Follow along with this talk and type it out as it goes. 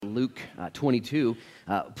Luke 22,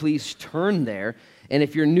 please turn there. And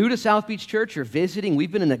if you're new to South Beach Church or visiting,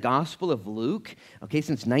 we've been in the Gospel of Luke, okay,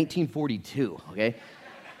 since 1942, okay?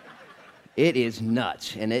 It is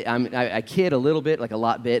nuts, and I kid a little bit, like a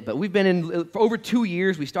lot bit, but we've been in for over 2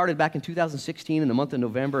 years. We started back in 2016 in the month of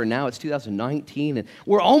November, and now it's 2019, and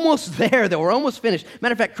we're almost there, though. We're almost finished.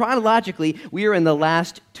 Matter of fact, chronologically, we are in the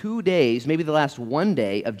last 2 days, maybe the last 1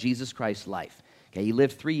 day of Jesus Christ's life. Okay, he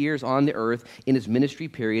lived 3 years on the earth in his ministry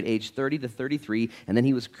period, age 30 to 33, and then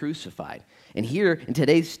he was crucified. And here in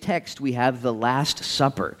today's text, we have the Last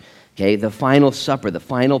Supper. Okay, the final supper, the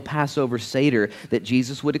final Passover Seder that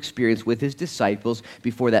Jesus would experience with his disciples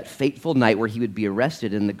before that fateful night where he would be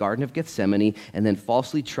arrested in the Garden of Gethsemane and then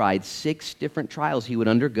falsely tried. 6 different trials he would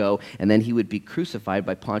undergo, and then he would be crucified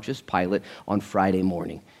by Pontius Pilate on Friday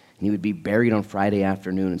morning. And he would be buried on Friday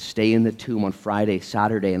afternoon and stay in the tomb on Friday,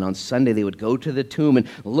 Saturday, and on Sunday they would go to the tomb and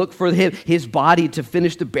look for his body to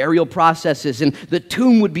finish the burial processes, and the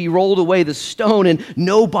tomb would be rolled away, the stone, and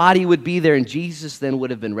no body would be there, and Jesus then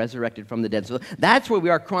would have been resurrected from the dead. So that's where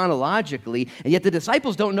we are chronologically, and yet the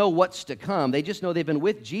disciples don't know what's to come. They just know they've been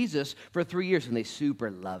with Jesus for 3 years, and they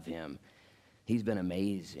super love him. He's been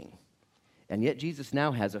amazing. And yet Jesus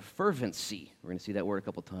now has a fervency. We're going to see that word a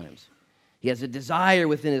couple times. He has a desire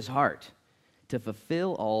within his heart to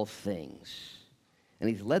fulfill all things. And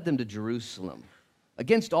he's led them to Jerusalem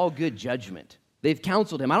against all good judgment. They've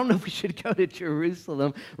counseled him. I don't know if we should go to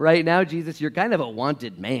Jerusalem right now, Jesus. You're kind of a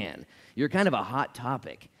wanted man. You're kind of a hot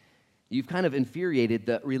topic. You've kind of infuriated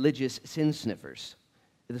the religious sin sniffers,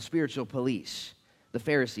 the spiritual police, the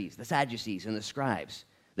Pharisees, the Sadducees, and the scribes.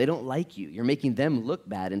 They don't like you. You're making them look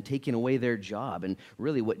bad and taking away their job. And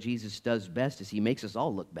really what Jesus does best is he makes us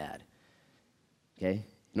all look bad. Okay?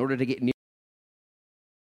 In order to get near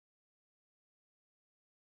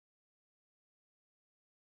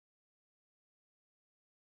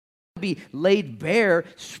be laid bare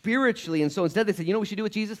spiritually, and so instead they said, you know what we should do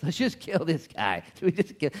with Jesus? Let's just kill this guy.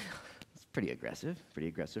 It's pretty aggressive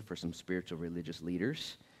for some spiritual religious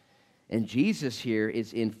leaders. And Jesus here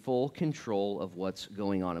is in full control of what's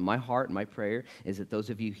going on. And my heart and my prayer is that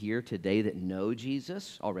those of you here today that know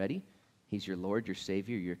Jesus already, he's your Lord, your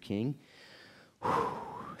Savior, your King,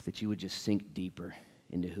 that you would just sink deeper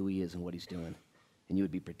into who he is and what he's doing, and you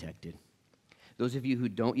would be protected. Those of you who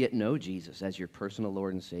don't yet know Jesus as your personal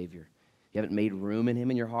Lord and Savior, you haven't made room in him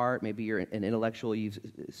in your heart, maybe you're an intellectual, you've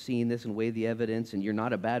seen this and weighed the evidence, and you're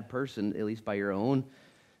not a bad person, at least by your own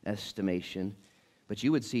estimation, but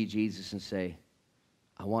you would see Jesus and say,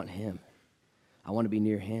 I want him. I want to be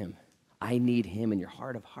near him. I need him in your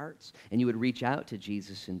heart of hearts. And you would reach out to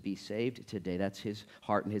Jesus and be saved today. That's his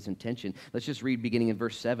heart and his intention. Let's just read beginning in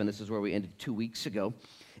verse 7. This is where we ended 2 weeks ago.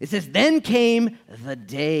 It says, Then came the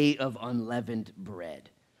day of unleavened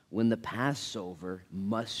bread, when the Passover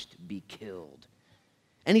must be killed.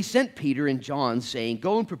 And he sent Peter and John, saying,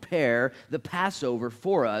 Go and prepare the Passover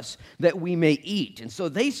for us, that we may eat. And so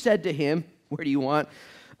they said to him, Where do you want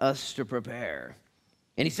us to prepare?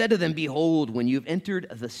 And he said to them, Behold, when you've entered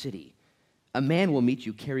the city, a man will meet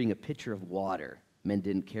you carrying a pitcher of water. Men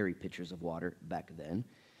didn't carry pitchers of water back then.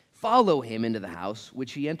 Follow him into the house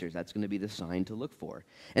which he enters. That's going to be the sign to look for.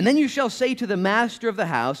 And then you shall say to the master of the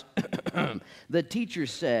house, The teacher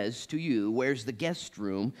says to you, Where's the guest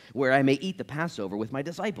room where I may eat the Passover with my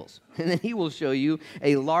disciples? And then he will show you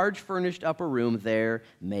a large furnished upper room. There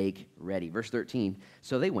make ready. Verse 13.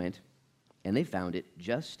 So they went, and they found it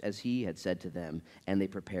just as he had said to them, and they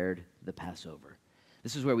prepared the Passover.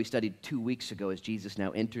 This is where we studied 2 weeks ago as Jesus now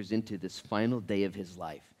enters into this final day of his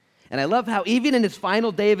life. And I love how even in his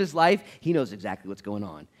final day of his life, he knows exactly what's going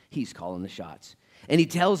on. He's calling the shots. And he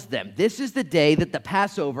tells them, this is the day that the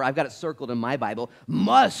Passover, I've got it circled in my Bible,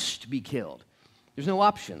 must be killed. There's no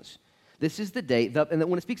options. This is the day, and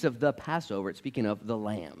when it speaks of the Passover, it's speaking of the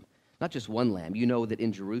lamb. Not just one lamb. You know that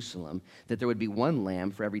in Jerusalem, that there would be one lamb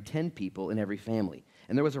for every 10 people in every family.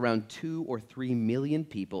 And there was around 2 or 3 million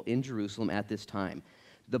people in Jerusalem at this time.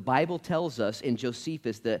 The Bible tells us, and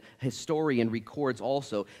Josephus, the historian, records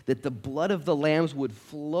also, that the blood of the lambs would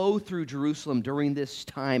flow through Jerusalem during this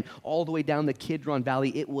time, all the way down the Kidron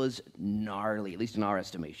Valley. It was gnarly, at least in our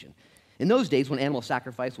estimation. In those days, when animal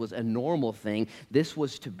sacrifice was a normal thing, this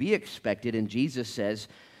was to be expected, and Jesus says,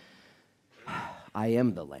 I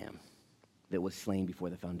am the lamb that was slain before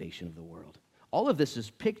the foundation of the world. All of this is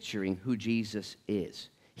picturing who Jesus is.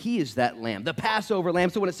 He is that lamb, the Passover lamb.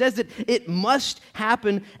 So when it says that it must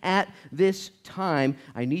happen at this time,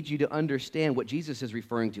 I need you to understand what Jesus is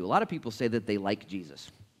referring to. A lot of people say that they like Jesus.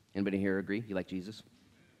 Anybody here agree? You like Jesus?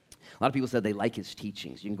 A lot of people said they like his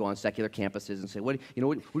teachings. You can go on secular campuses and say, do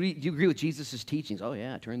you agree with Jesus' teachings? Oh,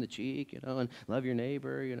 yeah, turn the cheek, and love your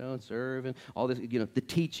neighbor, and serve, and all this, the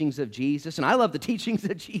teachings of Jesus. And I love the teachings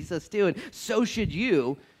of Jesus, too, and so should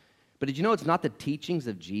you. But did you know it's not the teachings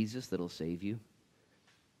of Jesus that'll save you?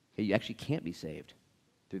 Okay, you actually can't be saved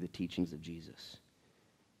through the teachings of Jesus.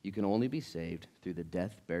 You can only be saved through the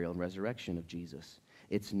death, burial, and resurrection of Jesus.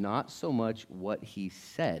 It's not so much what he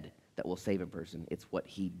said that will save a person. It's what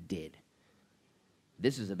he did.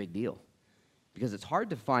 This is a big deal because it's hard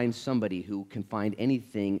to find somebody who can find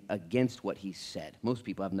anything against what he said. Most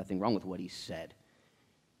people have nothing wrong with what he said.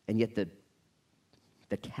 And yet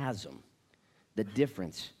the chasm, the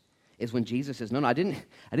difference is when Jesus says, no, I didn't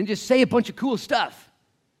just say a bunch of cool stuff.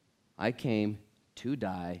 I came to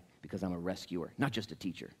die because I'm a rescuer, not just a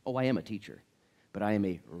teacher. Oh, I am a teacher, but I am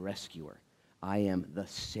a rescuer. I am the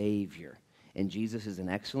Savior. And Jesus is an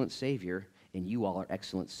excellent Savior, and you all are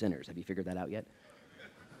excellent sinners. Have you figured that out yet?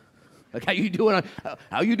 Like, how you doing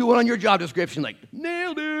on your job description? Like,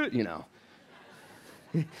 nailed it,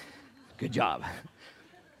 Good job.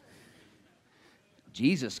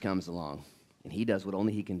 Jesus comes along, and he does what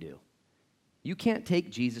only he can do. You can't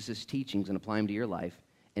take Jesus' teachings and apply them to your life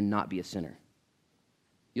and not be a sinner.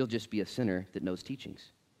 You'll just be a sinner that knows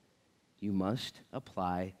teachings. You must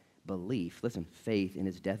apply belief, listen, faith in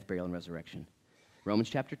his death, burial, and resurrection. Romans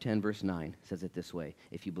chapter 10, verse 9 says it this way: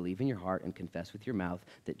 if you believe in your heart and confess with your mouth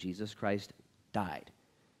that Jesus Christ died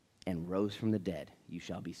and rose from the dead, you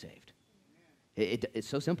shall be saved. It's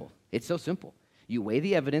so simple. It's so simple. You weigh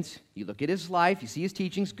the evidence, you look at his life, you see his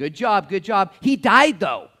teachings, good job, good job. He died,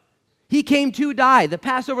 though. He came to die. The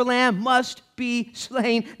Passover lamb must be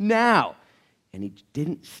slain now. And he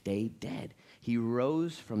didn't stay dead. He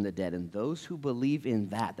rose from the dead, and those who believe in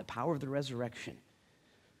that, the power of the resurrection,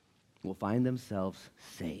 will find themselves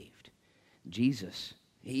saved. Jesus,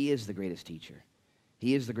 he is the greatest teacher.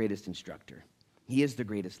 He is the greatest instructor. He is the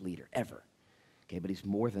greatest leader ever. Okay, but he's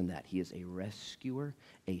more than that. He is a rescuer,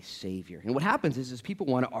 a savior. And what happens is people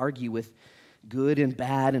want to argue with good and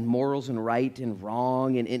bad and morals and right and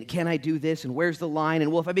wrong and can I do this and where's the line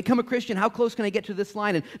and well, if I become a Christian, how close can I get to this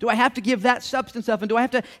line and do I have to give that substance up and do I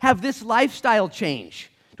have to have this lifestyle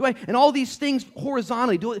change? And all these things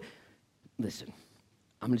horizontally. Listen,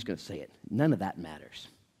 I'm just going to say it. None of that matters,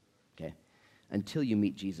 okay, until you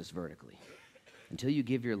meet Jesus vertically. Until you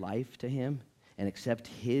give your life to him and accept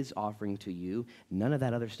his offering to you, none of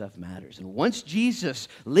that other stuff matters. And once Jesus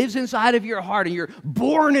lives inside of your heart and you're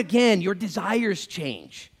born again, your desires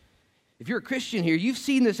change. If you're a Christian here, you've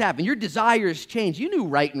seen this happen. Your desires change. You knew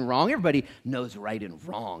right and wrong. Everybody knows right and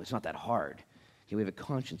wrong. It's not that hard. Okay, we have a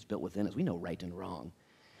conscience built within us. We know right and wrong.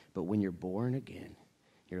 But when you're born again,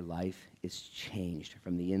 your life is changed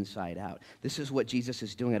from the inside out. This is what Jesus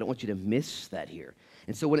is doing. I don't want you to miss that here.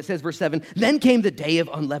 And so when it says, verse 7, then came the day of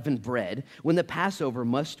unleavened bread, when the Passover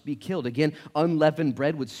must be killed. Again, unleavened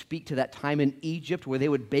bread would speak to that time in Egypt where they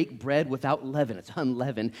would bake bread without leaven. It's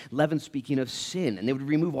unleavened. Leaven speaking of sin. And they would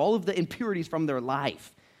remove all of the impurities from their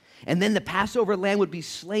life. And then the Passover lamb would be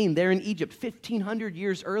slain there in Egypt 1,500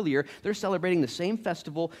 years earlier. They're celebrating the same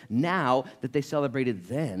festival now that they celebrated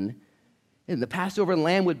then. And the Passover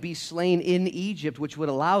lamb would be slain in Egypt, which would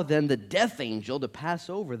allow then the death angel to pass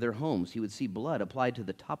over their homes. He would see blood applied to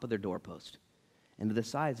the top of their doorpost and to the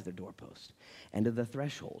sides of their doorpost and to the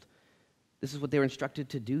threshold. This is what they were instructed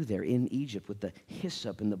to do there in Egypt with the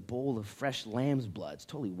hyssop and the bowl of fresh lamb's blood. It's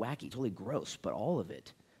totally wacky, totally gross, but all of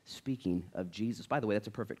it speaking of Jesus. By the way, that's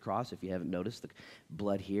a perfect cross if you haven't noticed. The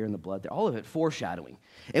blood here and the blood there, all of it foreshadowing.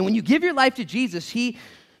 And when you give your life to Jesus, he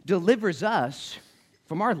delivers us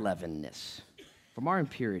from our leavenness, from our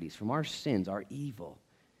impurities, from our sins, our evil.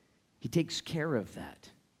 He takes care of that.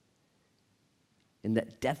 And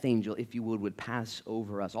that death angel, if you would pass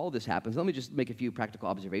over us. All of this happens. Let me just make a few practical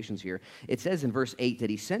observations here. It says in verse 8 that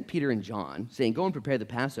he sent Peter and John, saying, go and prepare the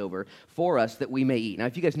Passover for us that we may eat. Now,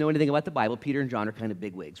 if you guys know anything about the Bible, Peter and John are kind of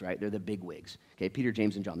bigwigs, right? They're the bigwigs. Okay, Peter,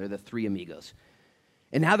 James, and John. They're the three amigos.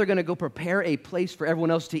 And now they're going to go prepare a place for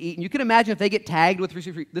everyone else to eat. And you can imagine if they get tagged with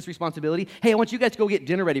this responsibility. Hey, I want you guys to go get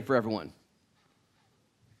dinner ready for everyone.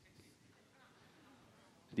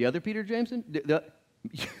 The other Peter, James, and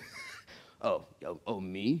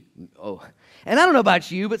me? Oh. And I don't know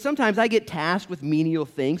about you, but sometimes I get tasked with menial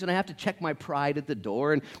things, and I have to check my pride at the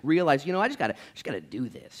door and realize, I just gotta do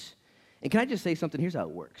this. And can I just say something? Here's how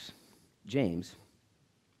it works. James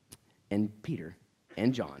and Peter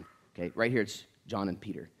and John, okay, right here it's John and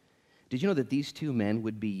Peter. Did you know that these two men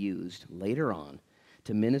would be used later on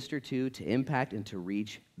to minister to impact, and to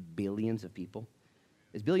reach billions of people?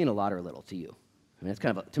 Is billion a lot or a little to you? I mean, it's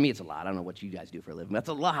kind of, to me it's a lot. I don't know what you guys do for a living. That's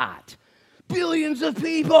a lot. billions of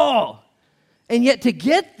people. And yet to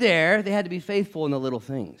get there, they had to be faithful in the little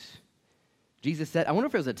things. Jesus said, I wonder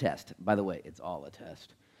if it was a test. By the way, it's all a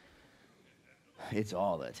test. It's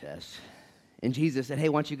all a test. And Jesus said, hey,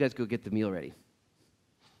 why don't you guys go get the meal ready?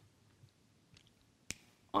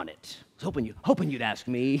 On it. I was hoping you'd ask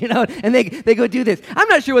me, and they go do this. I'm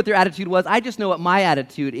not sure what their attitude was. I just know what my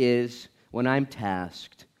attitude is when I'm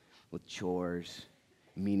tasked with chores,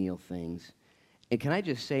 menial things. And can I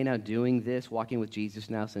just say now, doing this, walking with Jesus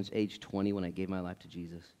now since age 20 when I gave my life to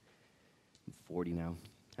Jesus. I'm 40 now.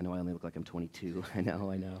 I know I only look like I'm 22. I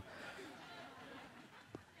know.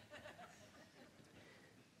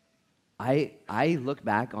 I look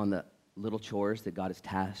back on the little chores that God has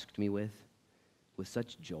tasked me with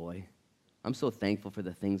such joy. I'm so thankful for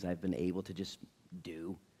the things I've been able to just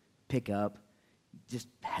do, pick up, just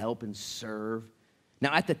help and serve.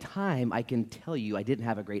 Now, at the time, I can tell you I didn't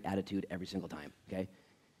have a great attitude every single time, okay?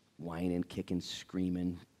 Whining, kicking,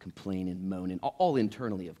 screaming, complaining, moaning, all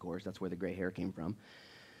internally, of course. That's where the gray hair came from.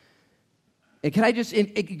 And can I just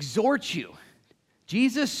exhort you?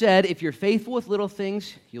 Jesus said, if you're faithful with little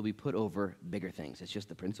things, you'll be put over bigger things. It's just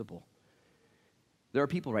the principle. There are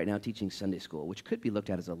people right now teaching Sunday school, which could be looked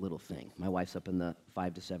at as a little thing. My wife's up in the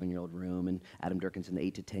 5 to 7-year-old room, and Adam Durkin's in the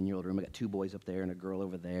 8 to 10-year-old room. I got 2 boys up there and a girl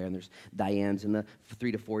over there, and there's Diane's in the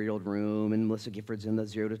 3 to 4-year-old room, and Melissa Gifford's in the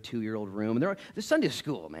 0 to 2-year-old room. And they're Sunday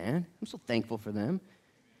school, man. I'm so thankful for them.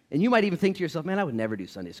 And you might even think to yourself, man, I would never do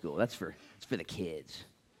Sunday school. It's for the kids.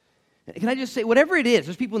 Can I just say, whatever it is,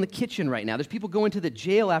 there's people in the kitchen right now. There's people going to the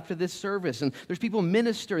jail after this service, and there's people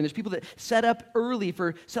ministering. There's people that set up early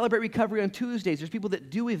for Celebrate Recovery on Tuesdays. There's people that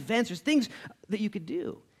do events. There's things that you could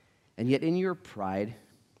do. And yet in your pride,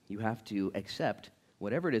 you have to accept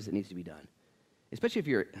whatever it is that needs to be done. Especially if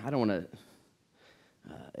you're, I don't want to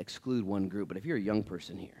exclude one group, but if you're a young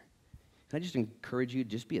person here, can I just encourage you,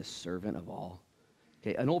 just be a servant of all?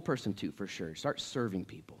 Okay, an old person too, for sure. Start serving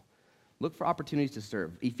people. Look for opportunities to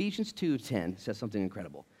serve. Ephesians 2:10 says something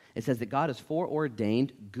incredible. It says that God has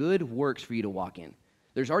foreordained good works for you to walk in.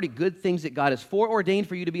 There's already good things that God has foreordained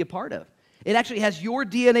for you to be a part of. It actually has your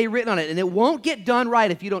DNA written on it, and it won't get done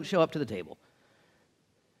right if you don't show up to the table.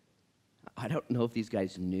 I don't know if these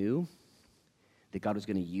guys knew that God was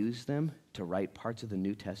going to use them to write parts of the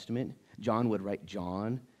New Testament. John would write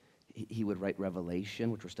John. He would write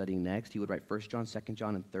Revelation, which we're studying next. He would write 1 John, 2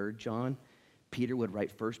 John, and 3 John. Peter would write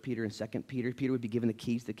 1 Peter and 2 Peter. Peter would be given the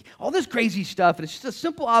keys. All this crazy stuff. And it's just a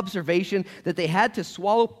simple observation that they had to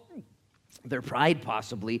swallow their pride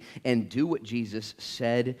possibly and do what Jesus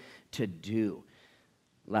said to do.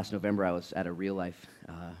 Last November, I was at a real-life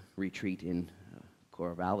retreat in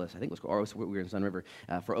Corvallis, I think it was, we were in Sun River,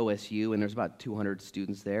 for OSU, and there's about 200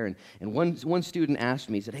 students there. And one student asked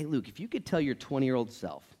me, he said, hey, Luke, if you could tell your 20-year-old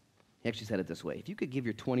self, he actually said it this way, if you could give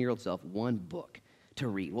your 20-year-old self one book to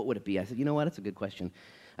read, what would it be? I said, you know what, that's a good question.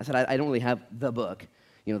 I said, I don't really have the book,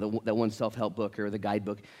 that one self-help book or the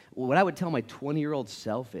guidebook. Well, what I would tell my 20-year-old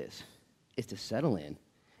self is to settle in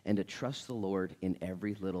and to trust the Lord in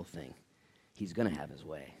every little thing. He's going to have his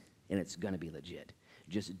way, and it's going to be legit.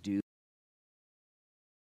 Just do.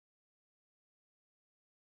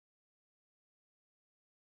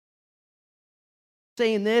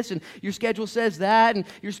 Saying this, and your schedule says that, and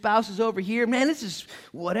your spouse is over here. Man, this is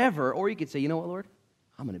whatever. Or you could say, you know what, Lord?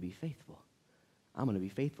 I'm going to be faithful. I'm going to be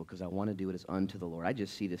faithful because I want to do it as unto the Lord. I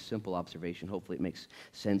just see this simple observation. Hopefully it makes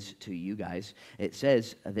sense to you guys. It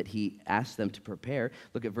says that he asked them to prepare.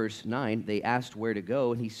 Look at verse 9. They asked where to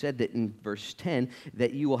go, and he said that in verse 10,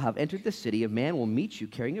 that you will have entered the city. A man will meet you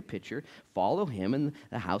carrying a pitcher. Follow him in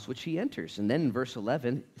the house which he enters. And then in verse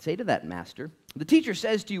 11, say to that master, the teacher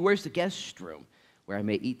says to you, where's the guest room, where I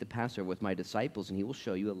may eat the Passover with my disciples? And he will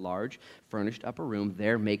show you a large furnished upper room.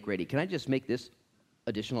 There make ready. Can I just make this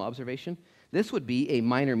additional observation? This would be a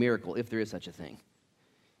minor miracle if there is such a thing.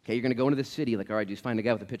 Okay, you're going to go into the city, like, all right, just find a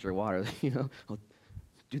guy with a pitcher of water. Oh,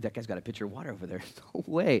 dude, that guy's got a pitcher of water over there. No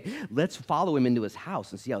way. Let's follow him into his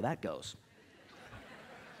house and see how that goes.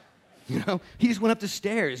 He just went up the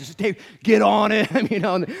stairs. Just, hey, get on him,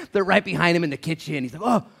 and they're right behind him in the kitchen. He's like,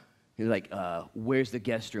 oh. He's like, where's the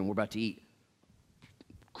guest room? We're about to eat.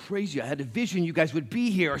 Crazy, I had a vision you guys would be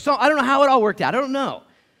here. Or so, I don't know how it all worked out. I don't know.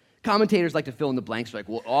 Commentators like to fill in the blanks, like,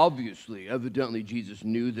 well, obviously, evidently, Jesus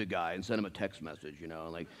knew the guy and sent him a text message,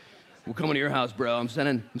 like, we're coming to your house, bro. I'm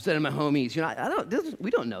sending my homies.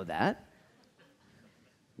 We don't know that.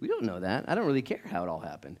 We don't know that. I don't really care how it all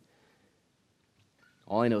happened.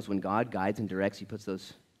 All I know is when God guides and directs, he puts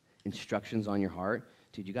those instructions on your heart.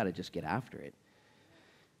 Dude, you got to just get after it.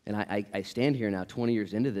 And I stand here now 20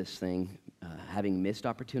 years into this thing, having missed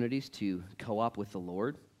opportunities to co-op with the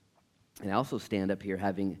Lord. And I also stand up here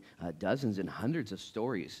having dozens and hundreds of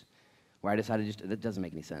stories where I decided that doesn't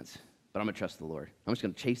make any sense. But I'm going to trust the Lord. I'm just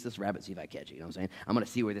going to chase this rabbit, see if I catch it. You know what I'm saying? I'm going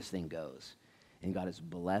to see where this thing goes. And God has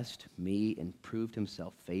blessed me and proved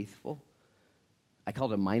himself faithful. I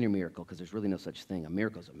call it a minor miracle because there's really no such thing. A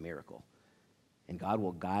miracle is a miracle. And God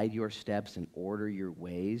will guide your steps and order your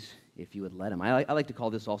ways if you would let him. I like to call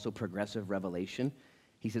this also progressive revelation.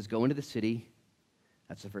 He says, go into the city.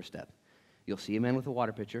 That's the first step. You'll see a man with a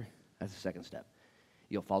water pitcher. That's the second step.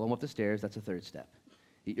 You'll follow him up the stairs. That's the third step.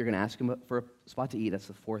 You're going to ask him for a spot to eat. That's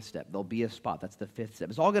the fourth step. There'll be a spot. That's the fifth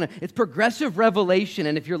step. It's progressive revelation.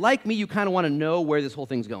 And if you're like me, you kind of want to know where this whole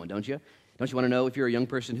thing's going, don't you? Don't you want to know, if you're a young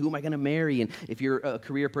person, who am I going to marry? And if you're a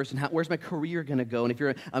career person, where's my career going to go? And if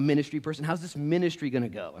you're a ministry person, how's this ministry going to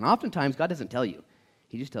go? And oftentimes, God doesn't tell you.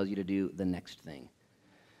 He just tells you to do the next thing.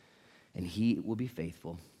 And he will be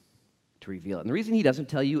faithful to reveal it. And the reason he doesn't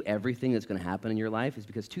tell you everything that's going to happen in your life is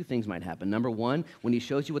because two things might happen. Number one, when he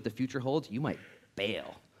shows you what the future holds, you might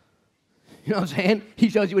bail. You know what I'm saying? He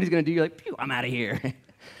shows you what he's going to do. You're like, phew, I'm out of here.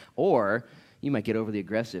 Or you might get overly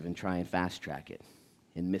aggressive and try and fast track it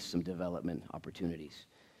and miss some development opportunities.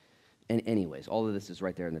 And anyways, all of this is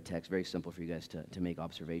right there in the text. Very simple for you guys to make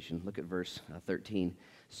observation. Look at verse 13.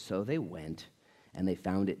 So they went, and they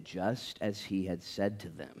found it just as he had said to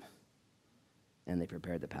them. And they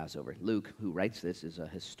prepared the Passover. Luke, who writes this, is a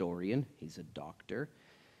historian. He's a doctor.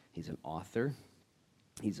 He's an author.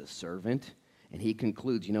 He's a servant. And he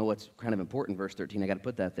concludes, you know what's kind of important, verse 13, I got to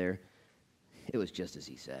put that there. It was just as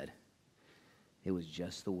he said. It was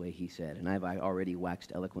just the way he said. And I already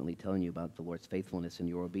waxed eloquently telling you about the Lord's faithfulness and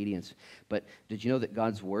your obedience. But did you know that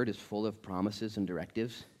God's word is full of promises and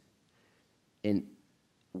directives? And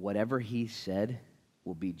whatever he said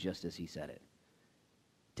will be just as he said it.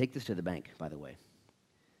 Take this to the bank, by the way.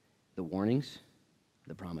 The warnings,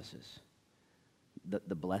 the promises,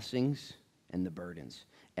 the blessings, and the burdens.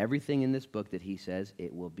 Everything in this book that he says,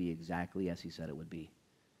 it will be exactly as he said it would be.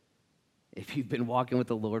 If you've been walking with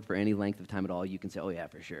the Lord for any length of time at all, you can say, oh yeah,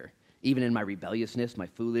 for sure. Even in my rebelliousness, my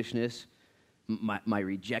foolishness, my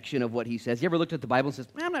rejection of what he says. You ever looked at the Bible and says,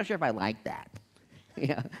 I'm not sure if I like that.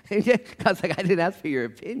 Yeah. God's like, I didn't ask for your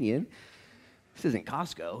opinion. This isn't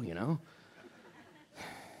Costco, you know.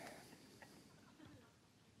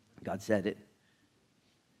 God said it.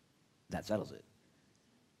 That settles it.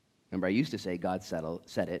 Remember, I used to say God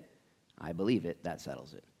said it. I believe it. That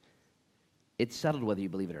settles it. It's settled whether you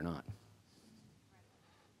believe it or not.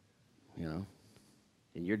 You know?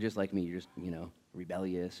 And you're just like me. You're just,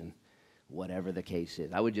 rebellious and whatever the case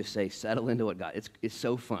is. I would just say settle into what God... It's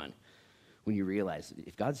so fun when you realize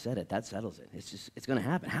if God said it, that settles it. It's going to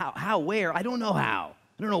happen. How? Where? I don't know how.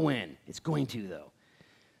 I don't know when. It's going to, though.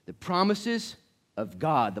 The promises of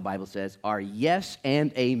God, the Bible says, are yes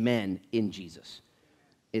and amen in Jesus.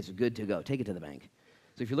 It's good to go. Take it to the bank.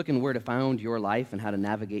 So if you're looking where to found your life and how to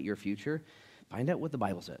navigate your future, find out what the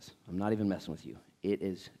Bible says. I'm not even messing with you. It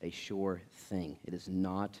is a sure thing. It has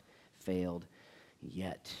not failed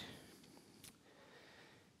yet.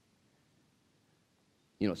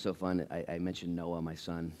 You know, it's so fun. I mentioned Noah, my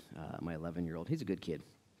son, my 11-year-old. He's a good kid.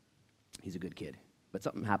 He's a good kid. But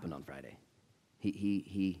something happened on Friday.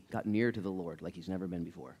 He got near to the Lord like he's never been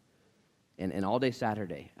before. And all day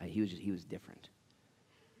Saturday, he was different.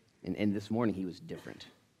 And this morning, he was different.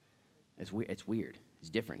 It's weird.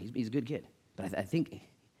 He's different. He's a good kid. But I think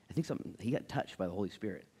something, he got touched by the Holy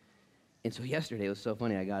Spirit. And so yesterday, it was so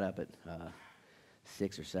funny. I got up at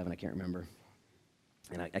 6 or 7, I can't remember.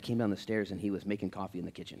 And I came down the stairs, and he was making coffee in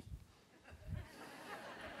the kitchen.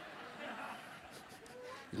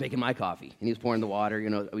 He was making my coffee, and he was pouring the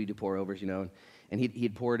water. We do pour-overs, And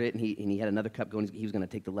he'd poured it, and he had another cup going. He was going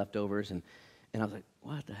to take the leftovers, and I was like,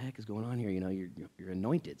 what the heck is going on here? You're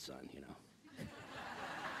anointed, son,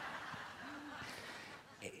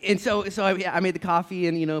 And so I made the coffee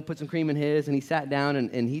and, put some cream in his, and he sat down,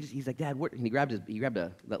 and he's like, Dad, what? And he grabbed one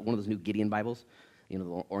of those new Gideon Bibles, the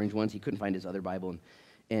orange ones. He couldn't find his other Bible,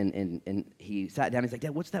 and he sat down. He's like,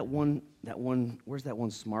 Dad, what's that one, where's that one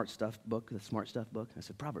smart stuff book, the smart stuff book? I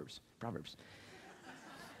said, Proverbs.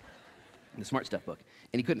 The smart stuff book.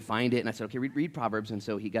 And he couldn't find it, and I said, okay, read Proverbs. And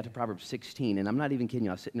so he got to Proverbs 16, and I'm not even kidding you.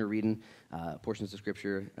 I was sitting there reading portions of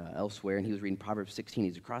Scripture elsewhere, and he was reading Proverbs 16.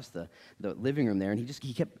 He's across the living room there, and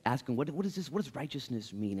he kept asking, what is this? What does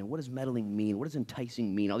righteousness mean? And what does meddling mean? What does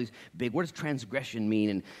enticing mean? All these what does transgression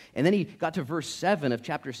mean? And then he got to verse 7 of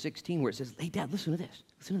chapter 16, where it says, hey, Dad, listen to this.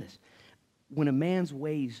 Listen to this. When a man's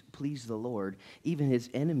ways please the Lord, even his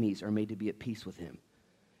enemies are made to be at peace with him.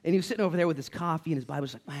 And he was sitting over there with his coffee and his Bible,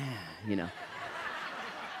 just like,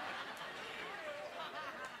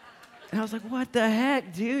 And I was like, what the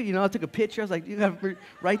heck, dude? I took a picture. I was like, you got to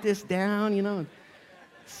write this down,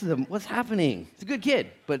 what's happening? He's a good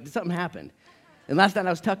kid, but something happened. And last night I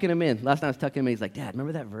was tucking him in. He's like, Dad,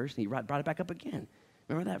 remember that verse? And he brought it back up again.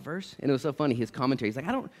 Remember that verse? And it was so funny, his commentary. He's like,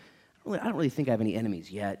 I don't really think I have any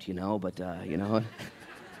enemies yet, but.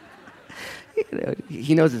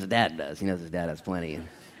 He knows his dad does. He knows his dad has plenty.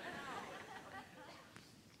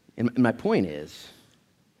 And my point is,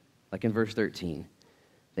 like in verse 13,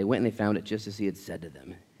 they went and they found it just as he had said to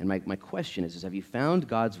them. And my question is, have you found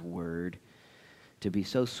God's word to be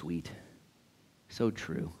so sweet, so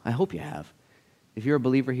true? I hope you have. If you're a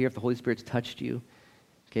believer here, if the Holy Spirit's touched you,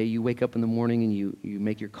 okay, you wake up in the morning and you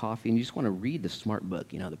make your coffee and you just want to read the smart book,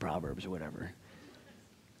 the Proverbs or whatever.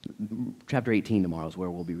 Chapter 18 tomorrow is where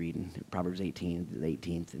we'll be reading. Proverbs 18, the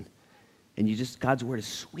 18th. And God's word is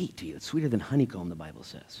sweet to you. It's sweeter than honeycomb, the Bible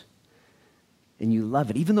says. And you love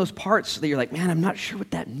it. Even those parts that you're like, man, I'm not sure what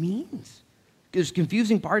that means. There's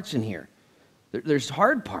confusing parts in here. There's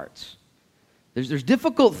hard parts. There's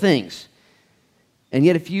difficult things. And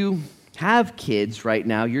yet if you have kids right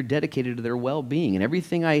now, you're dedicated to their well-being. And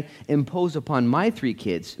everything I impose upon my 3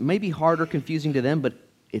 kids may be hard or confusing to them, but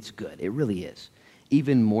it's good. It really is.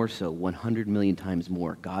 Even more so, 100 million times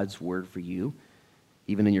more, God's word for you,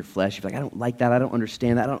 even in your flesh. You're like, I don't like that. I don't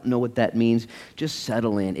understand that. I don't know what that means. Just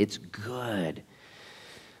settle in. It's good.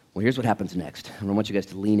 Well, here's what happens next. I want you guys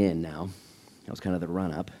to lean in now. That was kind of the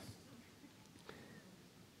run-up.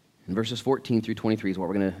 And verses 14 through 23 is what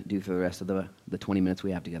we're going to do for the rest of the 20 minutes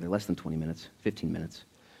we have together. Less than 20 minutes, 15 minutes.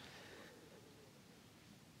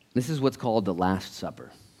 This is what's called the Last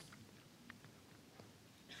Supper.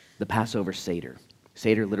 The Passover Seder.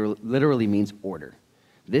 Seder literally means order.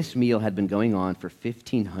 This meal had been going on for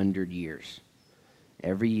 1,500 years.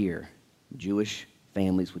 Every year, Jewish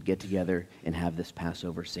families would get together and have this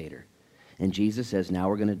Passover Seder. And Jesus says, now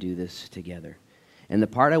we're going to do this together. And the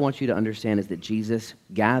part I want you to understand is that Jesus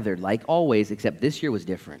gathered, like always, except this year was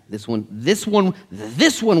different. This one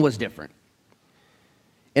was different.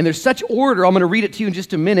 And there's such order, I'm going to read it to you in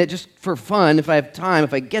just a minute, just for fun, if I have time,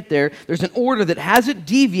 if I get there. There's an order that hasn't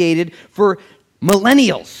deviated for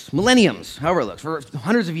millenniums, however it looks, for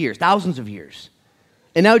hundreds of years, thousands of years.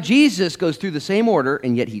 And now Jesus goes through the same order,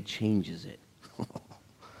 and yet he changes it.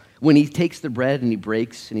 When he takes the bread and he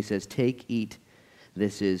breaks, and he says, take, eat,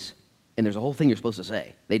 this is, and there's a whole thing you're supposed to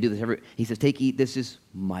say. They do this he says, take, eat, this is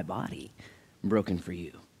my body broken for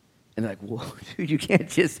you. And they're like, whoa, dude, you can't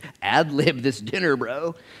just ad-lib this dinner,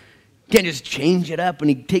 bro. You can't just change it up. And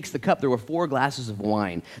he takes the cup. There were 4 glasses of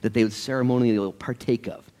wine that they would ceremonially partake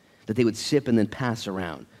of, that they would sip and then pass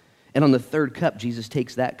around. And on the 3rd cup, Jesus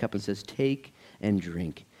takes that cup and says, take and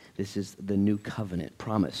drink. This is the new covenant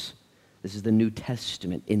promise. This is the New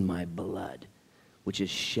Testament in my blood, which is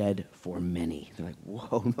shed for many. They're like,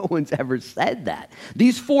 whoa, no one's ever said that.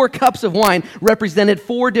 These 4 cups of wine represented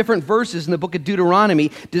 4 different verses in the book of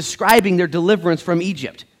Deuteronomy describing their deliverance from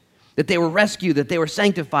Egypt. That they were rescued, that they were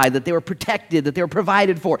sanctified, that they were protected, that they were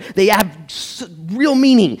provided for. They have real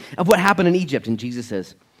meaning of what happened in Egypt. And Jesus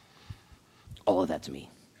says, all of that's me.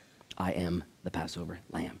 I am the Passover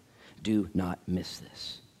lamb. Do not miss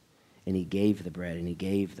this. And he gave the bread and he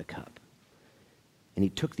gave the cup. And he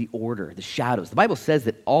took the order, the shadows. The Bible says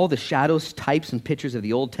that all the shadows, types, and pictures of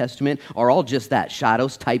the Old Testament are all just that,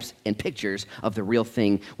 shadows, types, and pictures of the real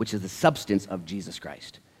thing, which is the substance of Jesus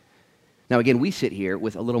Christ. Now, again, we sit here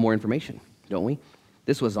with a little more information, don't we?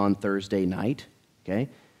 This was on Thursday night, okay,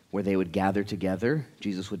 where they would gather together.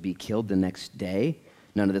 Jesus would be killed the next day.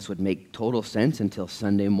 None of this would make total sense until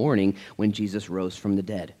Sunday morning when Jesus rose from the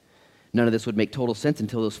dead. None of this would make total sense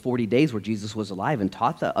until those 40 days where Jesus was alive and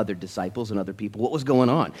taught the other disciples and other people what was going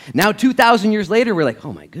on. Now, 2,000 years later, we're like,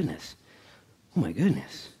 oh my goodness.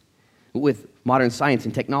 With modern science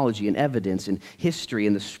and technology and evidence and history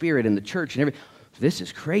and the Spirit and the church and everything, this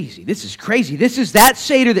is crazy. This is that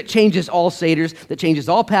Seder that changes all Seders, that changes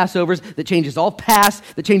all Passovers, that changes all past,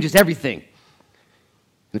 that changes everything.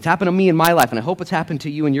 And it's happened to me in my life, and I hope it's happened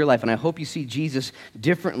to you in your life, and I hope you see Jesus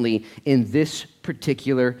differently in this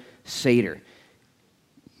particular Seder.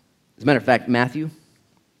 As a matter of fact, Matthew,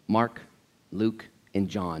 Mark, Luke, and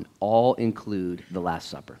John all include the Last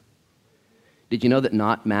Supper. Did you know that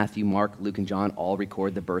not Matthew, Mark, Luke, and John all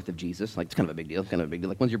record the birth of Jesus? Like, it's kind of a big deal.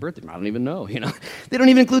 Like, when's your birthday? I don't even know, They don't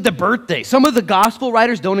even include the birthday. Some of the gospel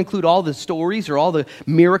writers don't include all the stories or all the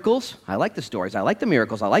miracles. I like the stories. I like the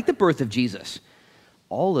miracles. I like the birth of Jesus.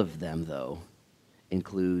 All of them, though,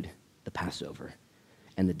 include the Passover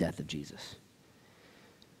and the death of Jesus.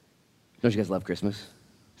 Don't you guys love Christmas?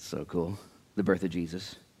 It's so cool. The birth of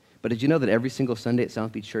Jesus. But did you know that every single Sunday at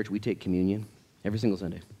South Beach Church, we take communion? Every single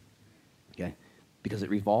Sunday. Okay? because it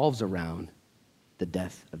revolves around the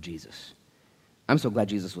death of Jesus. I'm so glad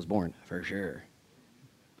Jesus was born, for sure.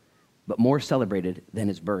 But more celebrated than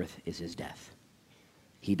his birth is his death.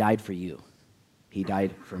 He died for you. He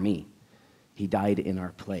died for me. He died in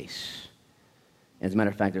our place. As a matter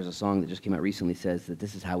of fact, there's a song that just came out recently that says that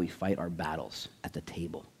this is how we fight our battles, at the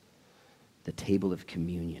table of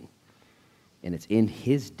communion. And it's in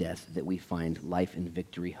his death that we find life and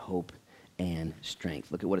victory, hope and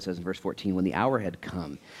strength. Look at what it says in verse 14. When the hour had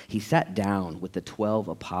come, he sat down with the 12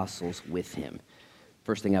 apostles with him.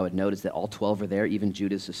 First thing I would note is that all 12 are there. Even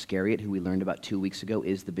Judas Iscariot, who we learned about 2 weeks ago,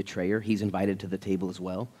 is the betrayer. He's invited to the table as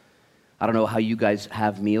well. I don't know how you guys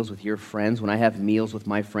have meals with your friends. When I have meals with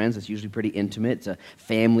my friends, it's usually pretty intimate. It's a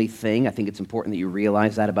family thing. I think it's important that you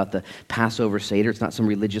realize that about the Passover Seder. It's not some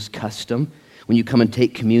religious custom. When you come and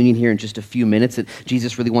take communion here in just a few minutes, that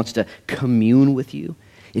Jesus really wants to commune with you.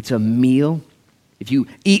 It's a meal. If you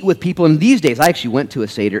eat with people, and these days, I actually went to a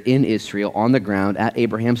Seder in Israel on the ground at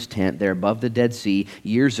Abraham's tent there above the Dead Sea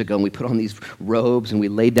years ago, and we put on these robes, and we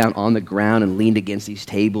laid down on the ground and leaned against these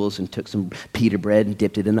tables and took some pita bread and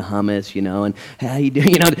dipped it in the hummus, and how you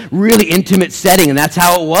doing, really intimate setting, and that's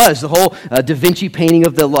how it was. The whole Da Vinci painting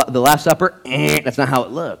of the Last Supper, that's not how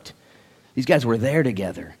it looked. These guys were there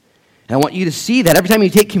together. And I want you to see that. Every time you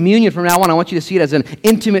take communion from now on, I want you to see it as an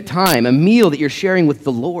intimate time, a meal that you're sharing with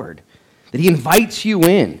the Lord, that he invites you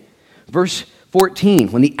in. Verse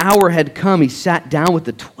 14, when the hour had come, he sat down with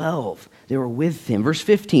the 12. They were with him. Verse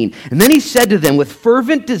 15, and then he said to them, with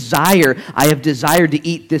fervent desire, I have desired to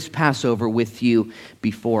eat this Passover with you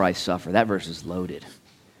before I suffer. That verse is loaded.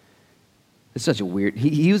 It's such a weird, he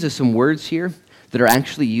uses some words here that are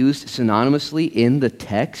actually used synonymously in the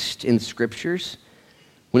text, in scriptures.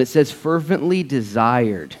 When it says fervently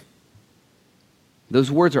desired, those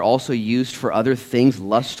words are also used for other things,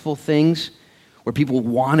 lustful things, where people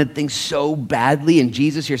wanted things so badly, and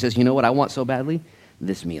Jesus here says, you know what I want so badly?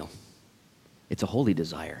 This meal. It's a holy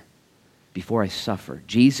desire. Before I suffer.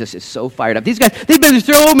 Jesus is so fired up. These guys, they've been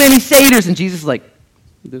through so many Seders, and Jesus is like,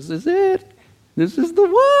 this is it. This is the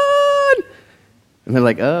one. And they're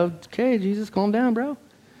like, okay, Jesus, calm down, bro.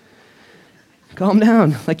 Calm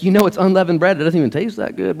down. Like, it's unleavened bread. It doesn't even taste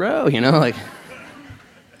that good, bro. You know what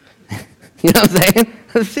I'm saying?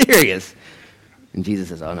 I'm serious. And Jesus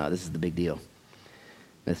says, oh no, this is the big deal.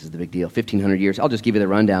 This is the big deal. 1,500 years. I'll just give you the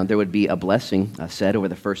rundown. There would be a blessing said over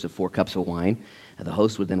the first of 4 cups of wine. The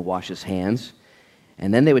host would then wash his hands.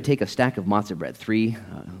 And then they would take a stack of matzah bread, 3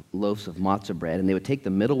 loaves of matzah bread, and they would take the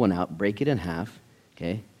middle one out, break it in half.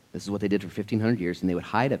 Okay? This is what they did for 1,500 years, and they would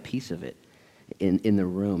hide a piece of it in the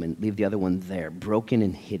room and leave the other one there, broken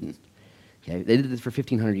and hidden. Okay? They did this for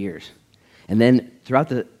 1,500 years. And then throughout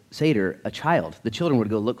the Seder, the children would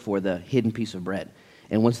go look for the hidden piece of bread.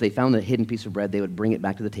 And once they found the hidden piece of bread, they would bring it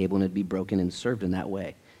back to the table and it'd be broken and served in that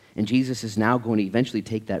way. And Jesus is now going to eventually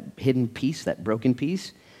take that hidden piece, that broken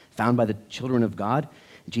piece, found by the children of God.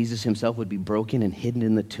 Jesus himself would be broken and hidden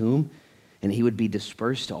in the tomb, and he would be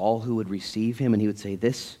dispersed to all who would receive him, and he would say,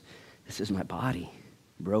 this is my body,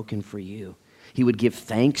 broken for you. He would give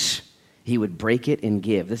thanks. He would break it and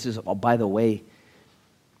give. This is, by the way,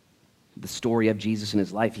 the story of Jesus in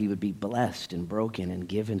his life. He would be blessed and broken and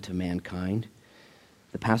given to mankind.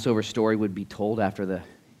 The Passover story would be told after the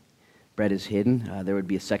bread is hidden. There would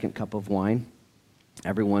be a second cup of wine.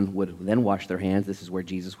 Everyone would then wash their hands. This is where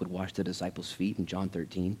Jesus would wash the disciples' feet in John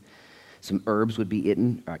 13. Some herbs would be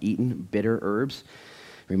eaten, bitter herbs,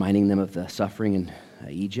 reminding them of the suffering in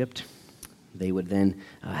Egypt. They would then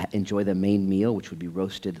enjoy the main meal, which would be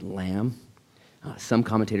roasted lamb. Some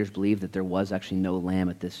commentators believe that there was actually no lamb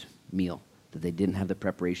at this meal, that they didn't have the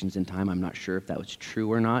preparations in time. I'm not sure if that was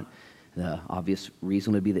true or not. The obvious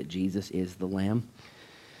reason would be that Jesus is the lamb.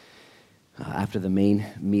 After the main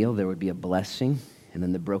meal, there would be a blessing, and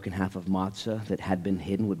then the broken half of matzah that had been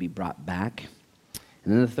hidden would be brought back,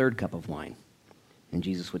 and then the third cup of wine. And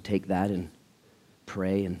Jesus would take that and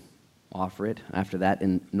pray and offer it. After that,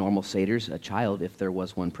 in normal Seders, a child, if there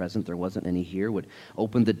was one present, there wasn't any here, would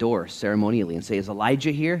open the door ceremonially and say, is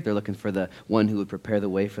Elijah here? They're looking for the one who would prepare the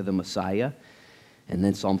way for the Messiah. And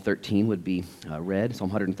then Psalm 13 would be read, Psalm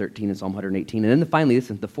 113 and Psalm 118. And then finally, this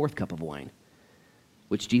is the fourth cup of wine,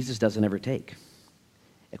 which Jesus doesn't ever take.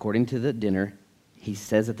 According to the dinner, he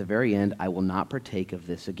says at the very end, I will not partake of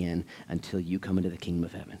this again until you come into the kingdom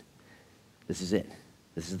of heaven. This is it.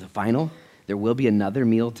 This is the final. There will be another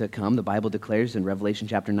meal to come. The Bible declares in Revelation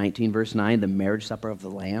chapter 19, verse 9, the marriage supper of the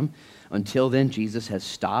Lamb. Until then, Jesus has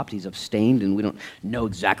stopped. He's abstained, and we don't know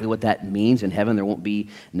exactly what that means. In heaven, there won't be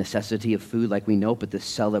necessity of food like we know, but the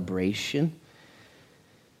celebration.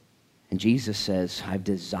 And Jesus says, I've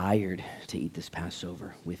desired to eat this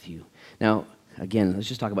Passover with you. Now, Again, let's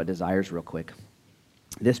just talk about desires real quick.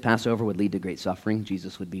 This Passover would lead to great suffering.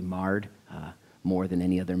 Jesus would be marred more than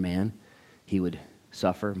any other man. He would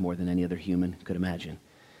suffer more than any other human could imagine.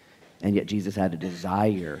 And yet Jesus had a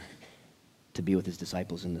desire to be with his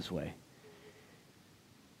disciples in this way.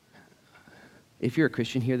 If you're a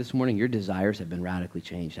Christian here this morning, your desires have been radically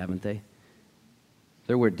changed, haven't they?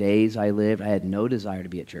 There were days I lived, I had no desire to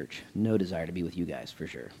be at church, no desire to be with you guys, for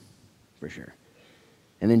sure.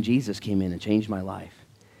 And then Jesus came in and changed my life.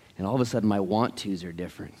 And all of a sudden, my want-tos are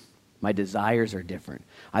different. My desires are different.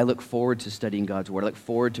 I look forward to studying God's Word. I look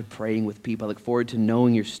forward to praying with people. I look forward to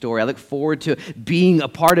knowing your story. I look forward to being a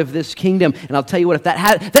part of this kingdom. And I'll tell you what, if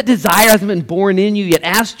that desire hasn't been born in you yet,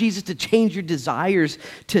 ask Jesus to change your desires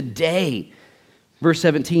today. Verse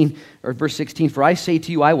 17, or verse 16, for I say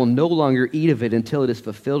to you, I will no longer eat of it until it is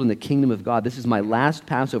fulfilled in the kingdom of God. This is my last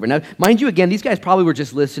Passover. Now, mind you, again, these guys probably were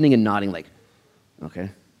just listening and nodding like,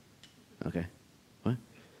 okay, what?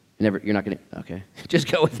 You're not going to, okay. Just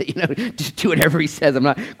go with it, just do whatever he says. I'm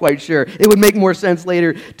not quite sure. It would make more sense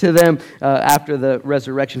later to them after the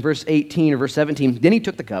resurrection. Verse 18 or verse 17, then he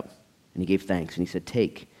took the cup and he gave thanks and he said,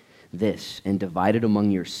 take this and divide it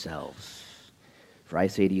among yourselves. For I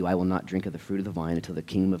say to you, I will not drink of the fruit of the vine until the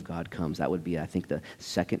kingdom of God comes. That would be, I think, the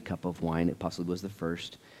second cup of wine. It possibly was the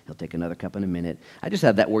first. He'll take another cup in a minute. I just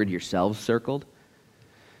have that word yourselves circled.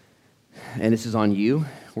 And this is on you.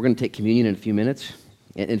 We're going to take communion in a few minutes.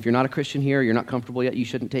 And if you're not a Christian here, you're not comfortable yet, you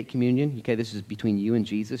shouldn't take communion. Okay, this is between you and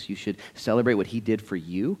Jesus. You should celebrate what he did for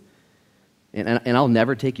you. And I'll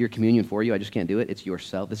never take your communion for you. I just can't do it. It's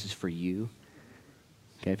yourself. This is for you.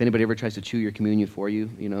 Okay, if anybody ever tries to chew your communion for you,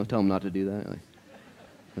 tell them not to do that.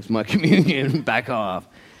 That's my communion. Back off.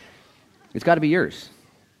 It's got to be yours.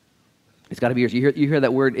 It's got to be yours. You hear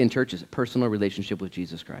that word in churches, personal relationship with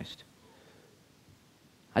Jesus Christ.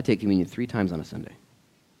 I take communion 3 times on a Sunday.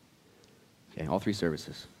 Okay, all 3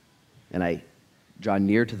 services. And I draw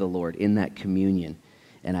near to the Lord in that communion,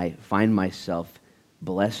 and I find myself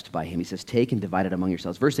blessed by him. He says, take and divide it among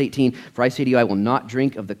yourselves. Verse 18, for I say to you, I will not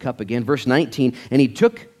drink of the cup again. Verse 19, and he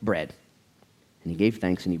took bread, and he gave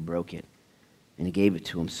thanks, and he broke it. And he gave it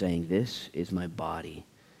to him, saying, this is my body,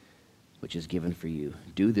 which is given for you.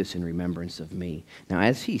 Do this in remembrance of me. Now,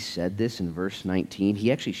 as he said this in verse 19,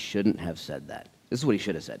 he actually shouldn't have said that. This is what he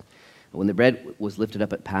should have said. When the bread was lifted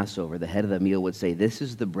up at Passover, the head of the meal would say, this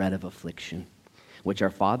is the bread of affliction, which our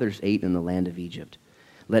fathers ate in the land of Egypt.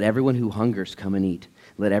 Let everyone who hungers come and eat.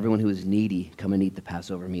 Let everyone who is needy come and eat the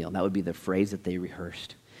Passover meal. That would be the phrase that they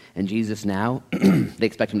rehearsed. And Jesus now, they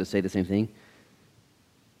expect him to say the same thing.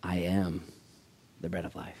 I am the bread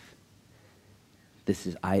of life.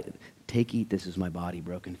 Take, eat, this is my body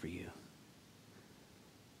broken for you.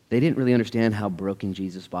 They didn't really understand how broken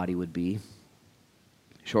Jesus' body would be.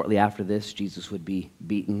 Shortly after this, Jesus would be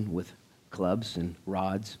beaten with clubs and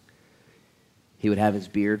rods. He would have his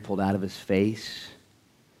beard pulled out of his face,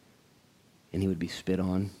 and he would be spit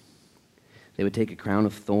on. They would take a crown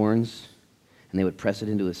of thorns, and they would press it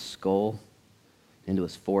into his skull, into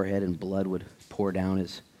his forehead, and blood would pour down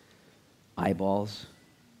his eyeballs.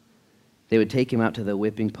 They would take him out to the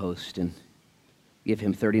whipping post and give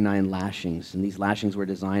him 39 lashings. And these lashings were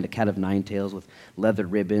designed, a cat of 9 tails with leather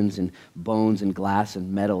ribbons and bones and glass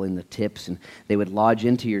and metal in the tips. And they would lodge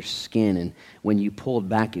into your skin. And when you pulled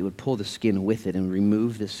back, it would pull the skin with it and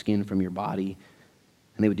remove the skin from your body.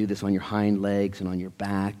 And they would do this on your hind legs and on your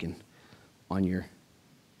back and on your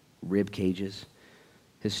rib cages.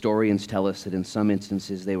 Historians tell us that in some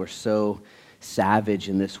instances they were so savage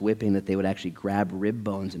in this whipping that they would actually grab rib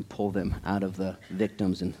bones and pull them out of the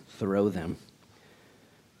victims and throw them,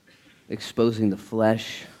 exposing the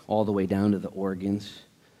flesh all the way down to the organs.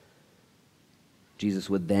 Jesus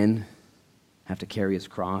would then have to carry his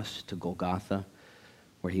cross to Golgotha,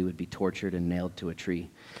 where he would be tortured and nailed to a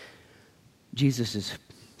tree. Jesus is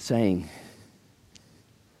saying,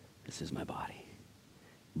 this is my body,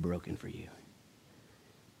 broken for you.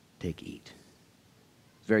 Take, eat.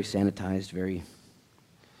 It's very sanitized, very,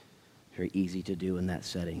 very easy to do in that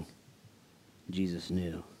setting. Jesus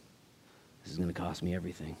knew this is going to cost me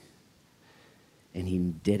everything. And he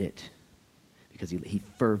did it because he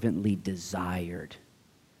fervently desired.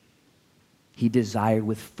 He desired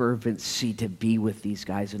with fervency to be with these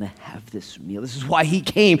guys and to have this meal. This is why he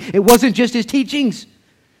came. It wasn't just his teachings.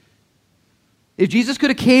 If Jesus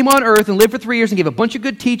could have came on earth and lived for 3 years and gave a bunch of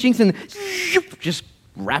good teachings and just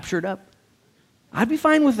raptured up, I'd be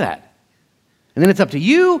fine with that. And then it's up to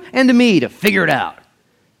you and to me to figure it out.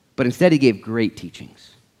 But instead, he gave great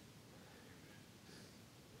teachings.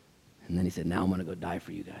 And then he said, now I'm going to go die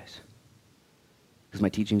for you guys. Because my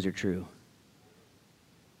teachings are true.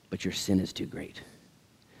 But your sin is too great.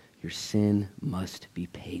 Your sin must be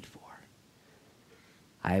paid for.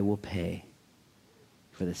 I will pay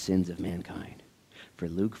for the sins of mankind, for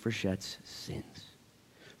Luke Frichette's sins,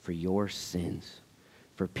 for your sins,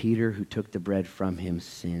 for Peter who took the bread from him,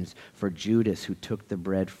 sins, for Judas who took the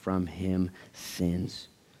bread from him, sins,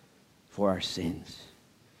 for our sins.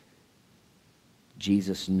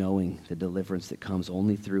 Jesus, knowing the deliverance that comes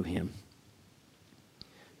only through him.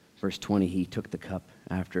 Verse 20, he took the cup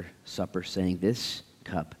after supper, saying, this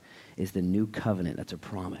cup is the new covenant, that's a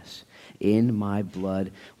promise, in my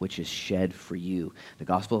blood, which is shed for you. The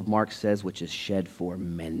Gospel of Mark says, which is shed for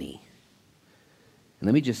many. And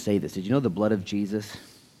let me just say this. Did you know the blood of Jesus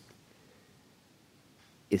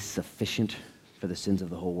is sufficient for the sins of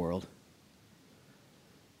the whole world?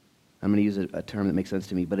 I'm going to use a term that makes sense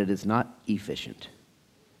to me, but it is not efficient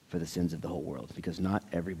for the sins of the whole world, because not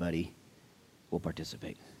everybody will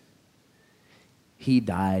participate. He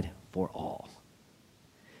died for all.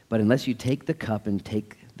 But unless you take the cup and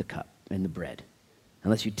take the cup and the bread,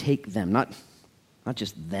 unless you take them, not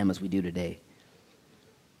just them as we do today,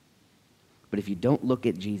 but if you don't look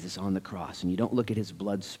at Jesus on the cross and you don't look at his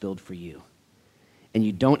blood spilled for you, and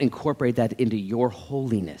you don't incorporate that into your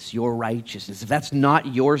holiness, your righteousness, if that's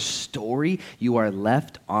not your story, you are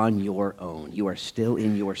left on your own. You are still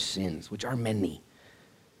in your sins, which are many.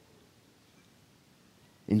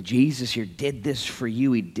 And Jesus here did this for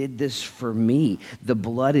you. He did this for me. The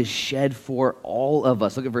blood is shed for all of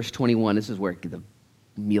us. Look at verse 21. This is where the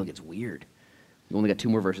meal gets weird. We only got 2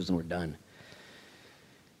 more verses and we're done.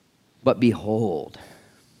 But behold,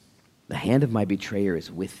 the hand of my betrayer is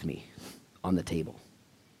with me on the table.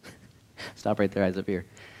 Stop right there, eyes up here.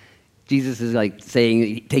 Jesus is like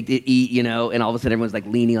saying, take it, eat, and all of a sudden everyone's like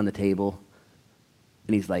leaning on the table.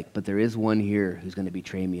 And he's like, but there is one here who's going to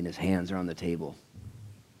betray me, and his hands are on the table.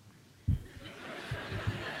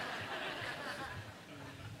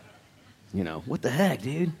 What the heck,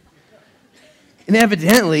 dude? And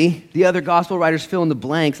evidently, the other gospel writers fill in the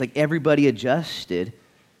blanks, like everybody adjusted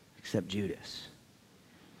except Judas.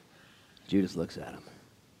 Judas looks at him.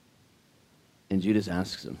 And Judas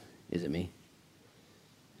asks him, is it me?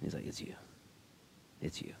 And he's like, it's you.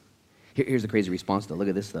 It's you. Here's the crazy response, though. Look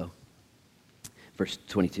at this, though. Verse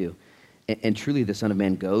 22. And truly the Son of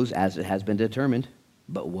Man goes as it has been determined,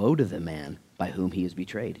 but woe to the man by whom he is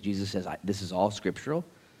betrayed. Jesus says, this is all scriptural.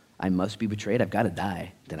 I must be betrayed. I've got to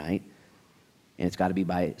die tonight. And it's got to be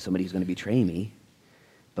by somebody who's going to betray me.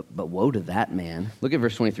 But woe to that man. Look at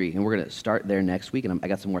verse 23. And we're going to start there next week. And I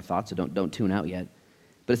got some more thoughts, so don't tune out yet.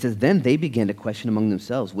 But it says, then they began to question among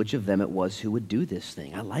themselves which of them it was who would do this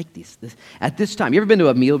thing. I like this. At this time, you ever been to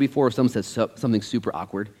a meal before where someone says something super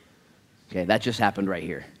awkward? Okay, that just happened right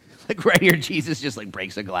here. Like right here, Jesus just like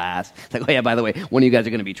breaks a glass. It's like, oh yeah, by the way, one of you guys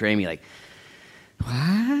are going to betray me. Like,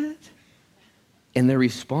 what? And their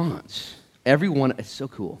response, everyone, it's so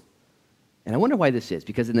cool. And I wonder why this is,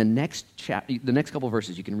 because in the next couple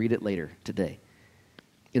verses, you can read it later today.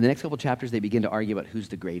 In the next couple chapters, they begin to argue about who's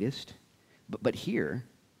the greatest. But here,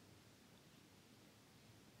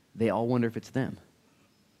 they all wonder if it's them.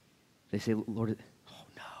 They say, Lord, oh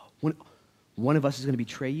no. One of us is going to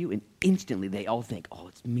betray you, and instantly they all think, oh,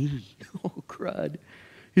 it's me. Oh, crud.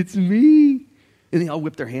 It's me. And they all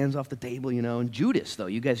whip their hands off the table, And Judas, though,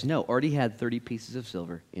 you guys know, already had 30 pieces of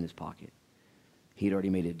silver in his pocket. He'd already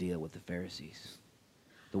made a deal with the Pharisees.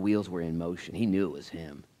 The wheels were in motion. He knew it was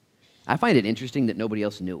him. I find it interesting that nobody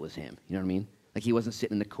else knew it was him. You know what I mean? Like he wasn't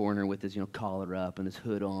sitting in the corner with his, collar up and his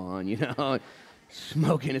hood on,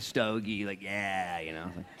 smoking a stogie, like, yeah,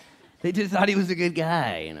 Like, they just thought he was a good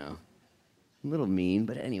guy, A little mean,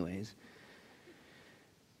 but anyways.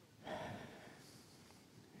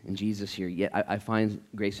 And Jesus here, yet I find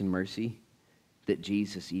grace and mercy that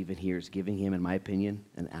Jesus even here is giving him, in my opinion,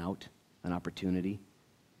 an opportunity.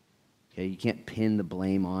 Okay, you can't pin the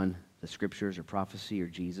blame on the scriptures or prophecy or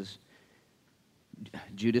Jesus.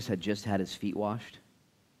 Judas had just had his feet washed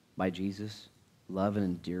by Jesus. Love and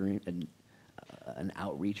enduring, an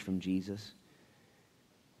outreach from Jesus.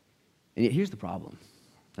 And yet here's the problem.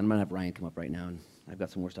 I'm going to have Ryan come up right now, and I've got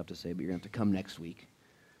some more stuff to say, but you're going to have to come next week.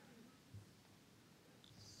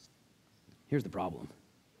 Here's the problem.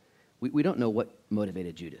 We don't know what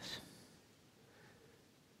motivated Judas.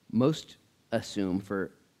 Most assume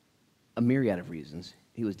for a myriad of reasons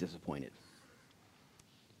he was disappointed.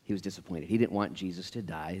 He was disappointed. He didn't want Jesus to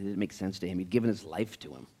die. It didn't make sense to him. He'd given his life to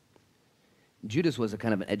him. Judas was a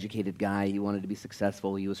kind of an educated guy. He wanted to be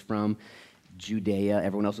successful. He was from Judea.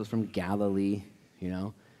 Everyone else was from Galilee,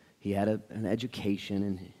 He had an education,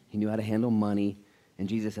 and he knew how to handle money. And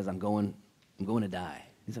Jesus says, I'm going to die.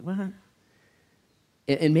 He's like, what?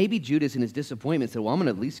 And maybe Judas in his disappointment said, well, I'm going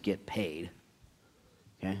to at least get paid.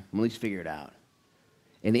 Okay? I'm going to at least figure it out.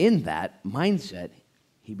 And in that mindset,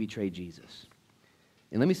 he betrayed Jesus.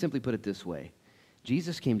 And let me simply put it this way.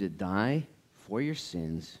 Jesus came to die for your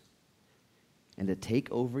sins and to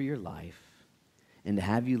take over your life and to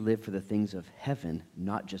have you live for the things of heaven,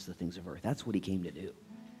 not just the things of earth. That's what he came to do.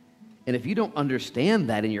 And if you don't understand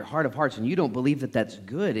that in your heart of hearts and you don't believe that that's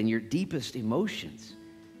good in your deepest emotions,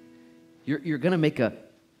 you're going to make a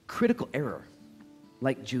critical error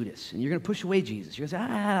like Judas. And you're going to push away Jesus. You're going to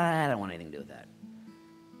say, I don't want anything to do with that.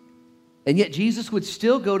 And yet Jesus would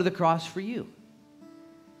still go to the cross for you.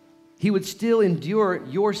 He would still endure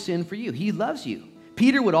your sin for you. He loves you.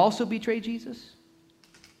 Peter would also betray Jesus.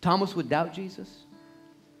 Thomas would doubt Jesus.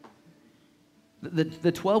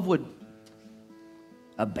 The 12 would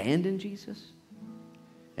abandon Jesus.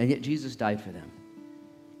 And yet Jesus died for them.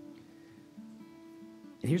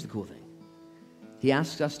 And here's the cool thing. He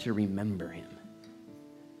asks us to remember him.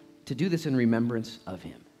 To do this in remembrance of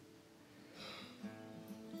him.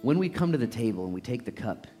 When we come to the table and we take the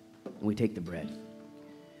cup and we take the bread,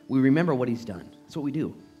 we remember what he's done. That's what we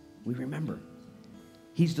do. We remember.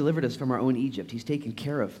 He's delivered us from our own Egypt. He's taken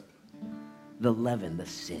care of the leaven, the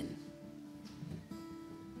sin.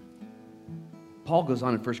 Paul goes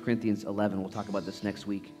on in 1 Corinthians 11. We'll talk about this next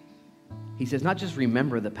week. He says, not just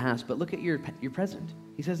remember the past, but look at your present.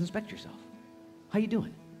 He says, inspect yourself. How you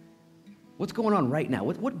doing? What's going on right now?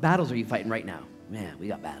 What battles are you fighting right now? Man, we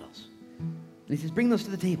got battles. And he says, bring those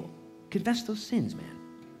to the table. Confess those sins, man.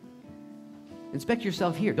 Inspect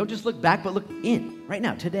yourself here. Don't just look back, but look in right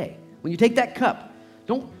now, today. When you take that cup,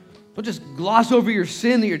 don't just gloss over your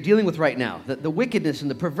sin that you're dealing with right now. The wickedness and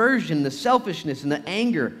the perversion, the selfishness and the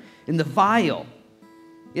anger and the vile.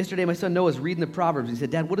 Yesterday, my son Noah was reading the Proverbs. He said,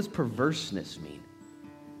 Dad, what does perverseness mean?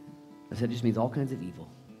 I said, it just means all kinds of evil.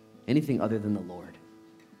 Anything other than the Lord.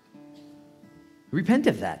 Repent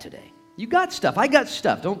of that today. You got stuff. I got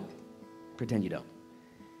stuff. Don't pretend you don't.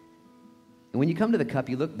 And when you come to the cup,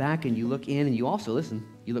 you look back and you look in and you also, listen,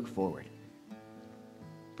 you look forward.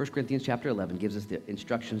 1 Corinthians chapter 11 gives us the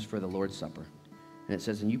instructions for the Lord's Supper. And it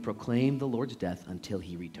says, and you proclaim the Lord's death until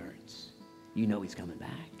he returns. You know he's coming back.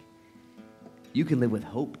 You can live with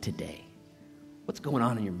hope today. What's going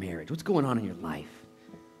on in your marriage? What's going on in your life?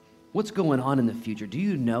 What's going on in the future? Do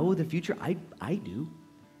you know the future? I do.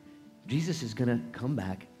 Jesus is going to come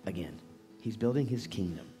back again. He's building his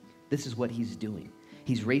kingdom. This is what he's doing.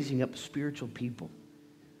 He's raising up spiritual people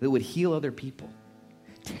that would heal other people.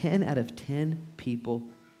 10 out of 10 people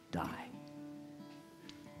die.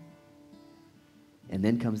 And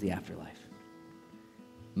then comes the afterlife.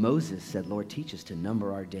 Moses said, Lord, teach us to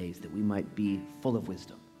number our days that we might be full of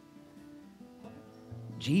wisdom.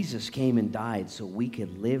 Jesus came and died so we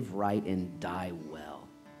could live right and die well.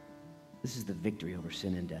 This is the victory over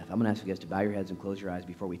sin and death. I'm going to ask you guys to bow your heads and close your eyes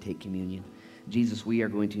before we take communion. Jesus, we are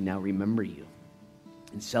going to now remember you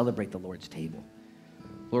and celebrate the Lord's table.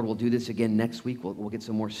 Lord, we'll do this again next week. We'll get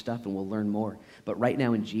some more stuff and we'll learn more. But right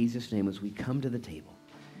now, in Jesus' name, as we come to the table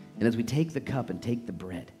and as we take the cup and take the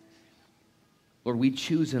bread, Lord, we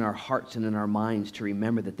choose in our hearts and in our minds to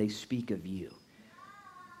remember that they speak of you.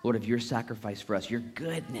 Lord, of your sacrifice for us, your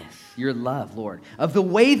goodness, your love, Lord, of the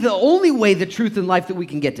way, the only way, the truth and life that we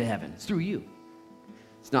can get to heaven. It's through you.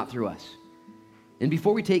 It's not through us. And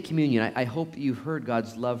before we take communion, I hope that you've heard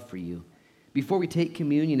God's love for you. Before we take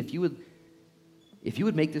communion, if you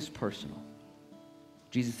would make this personal,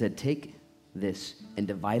 Jesus said, take this and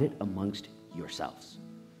divide it amongst yourselves.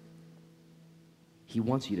 He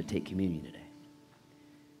wants you to take communion today.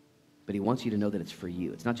 But he wants you to know that it's for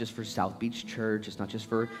you. It's not just for South Beach Church. It's not just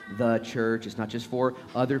for the church. It's not just for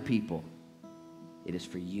other people. It is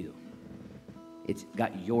for you. It's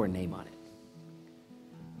got your name on it.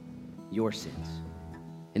 Your sins.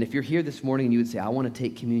 And if you're here this morning and you would say, I want to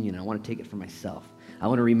take communion. I want to take it for myself. I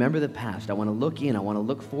want to remember the past. I want to look in. I want to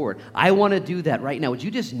look forward. I want to do that right now. Would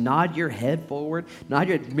you just nod your head forward?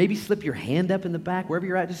 Maybe slip your hand up in the back, wherever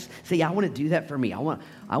you're at. Just say, yeah, I want to do that for me. I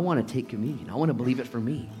want to take communion. I want to believe it for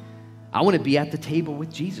me. I want to be at the table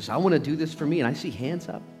with Jesus. I want to do this for me. And I see hands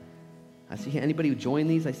up. I see anybody who join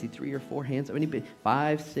these. I see 3 or 4 hands up. Anybody,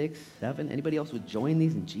 5, 6, 7. Anybody else would join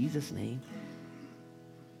these in Jesus' name?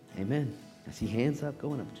 Amen. I see hands up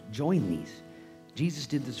going up. Join these. Jesus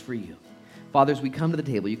did this for you. Father, as we come to the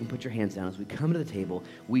table, you can put your hands down. As we come to the table,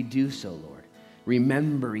 we do so, Lord,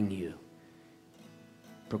 remembering you,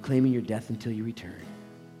 proclaiming your death until you return,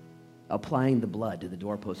 applying the blood to the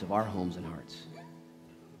doorposts of our homes and hearts,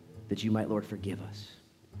 that you might, Lord, forgive us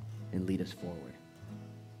and lead us forward.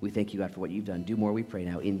 We thank you, God, for what you've done. Do more, we pray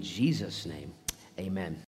now. In Jesus' name, amen.